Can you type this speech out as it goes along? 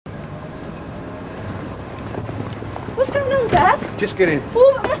What's going on, Dad? Just get in.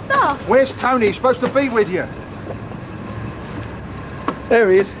 What about my stuff? Where's Tony? He's supposed to be with you. There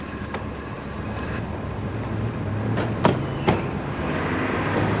he is.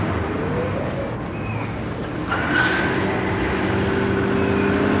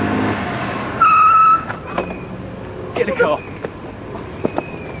 Get in the car.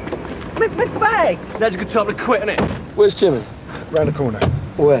 My bag! Now's a good time to quit, isn't it? Where's Jimmy? Round the corner.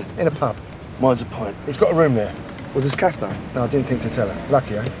 Where? In a pub. Mine's a pint. He's got a room there. Well, does Kath know? No, I didn't think to tell her.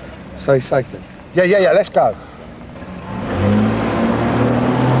 Lucky, eh? So he's safe then? Yeah, let's go.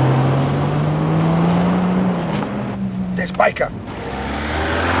 There's Baker.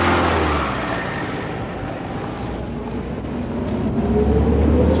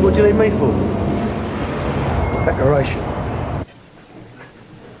 So what do you need me for? Decoration.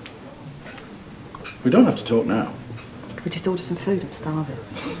 We don't have to talk now. Could we just order some food? I'm starving.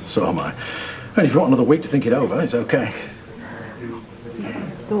 So am I. And if you want another week to think it over, it's okay.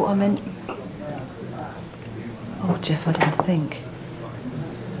 Thought I meant... Oh, Jeff, I didn't think.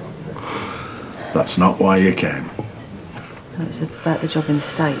 That's not why you came. No, it's about the job in the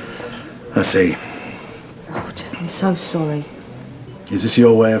States. I see. Oh, Jeff, I'm so sorry. Is this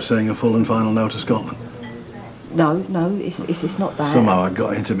your way of saying a full and final no to Scotland? No, it's not that. Somehow I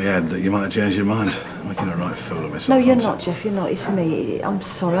got into my head that you might have changed your mind. I'm making a right fool of myself. No, you're not, Jeff, you're not. It's me. I'm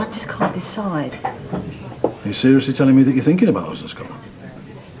sorry, I just can't decide. Are you seriously telling me that you're thinking about us in Scotland?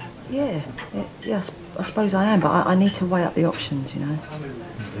 Yeah, I suppose I am, but I need to weigh up the options, you know.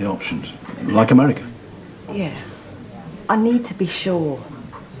 The options? Like America? Yeah. I need to be sure.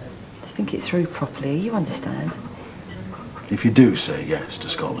 To think it through properly, you understand? If you do say yes to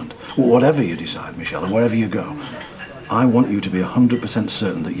Scotland, whatever you decide, Michelle, and wherever you go, I want you to be 100%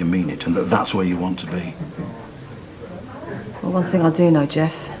 certain that you mean it and that that's where you want to be. Well, one thing I do know,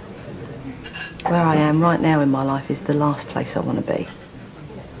 Jeff, where I am right now in my life is the last place I want to be.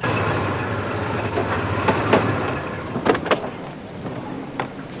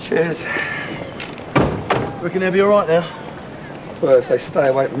 Cheers. Reckon they'll be all right now? Well, if they stay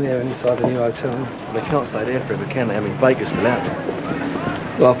away from here and inside the new hotel. They can't stay there forever, can they? I mean, Baker's still out.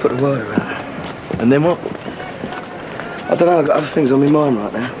 Well, I'll put the word around. And then what? I don't know, I've got other things on my mind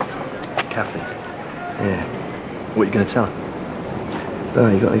right now. Kathy. Yeah. What are you going to tell her? No,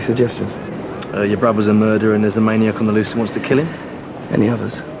 you got any suggestions? Your brother's a murderer and there's a maniac on the loose who wants to kill him? Any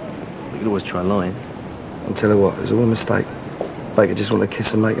others? You could always try lying. I'll tell her what, it was all a mistake. Baker just wanted to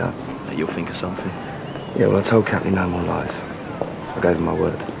kiss and make up. You'll think of something. Yeah, well, I told Captain no more lies. I gave him my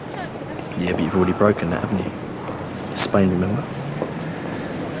word. Yeah, but you've already broken that, haven't you? Spain, remember?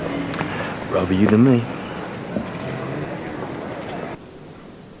 Rather you than me.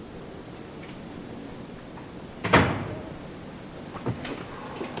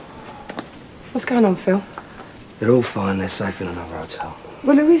 What's going on, Phil? They're all fine, they're safe in another hotel.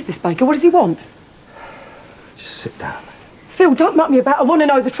 Well, who is this Baker? What does he want? Just sit down. Phil, don't muck me about. I want to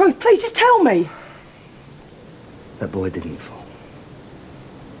know the truth. Please, just tell me. That boy didn't fall.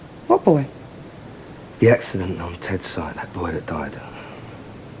 What boy? The accident on Ted's site, that boy that died.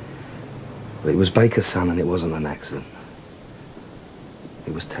 Well, it was Baker's son and it wasn't an accident.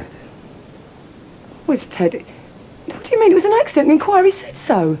 It was Ted. Was Ted? What do you mean? It was an accident. The inquiry said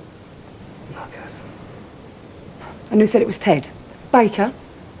so. No, Kath. And who said it was Ted? Baker?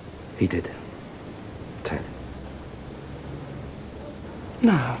 He did. Ted.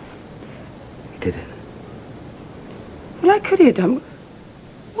 No. He did it. Well, how could he have done?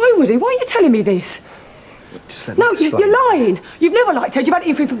 Why would he? Why are you telling me this? Just let me No, explain. you're lying. You've never liked Ted. You've had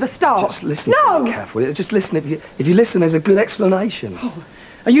it from the start. Just listen No! to me, Kath, will you? Just listen. If you listen, there's a good explanation. Oh,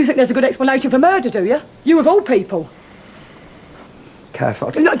 and you think there's a good explanation for murder, do you? You of all people. Kath,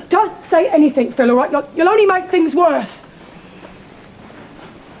 No, don't say anything, Phil, all right? You'll only make things worse.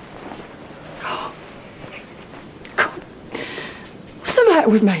 God. What's the matter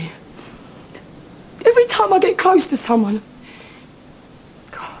with me? Every time I get close to someone,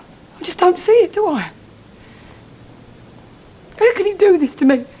 God, I just don't see it, do I? How can he do this to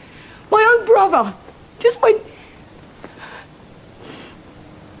me? My own brother. Just when...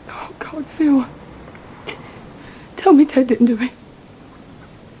 Oh, God, Phil. Tell me Ted didn't do it.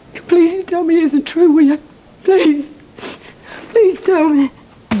 Please, you tell me it isn't true, will you? Please. Please tell me.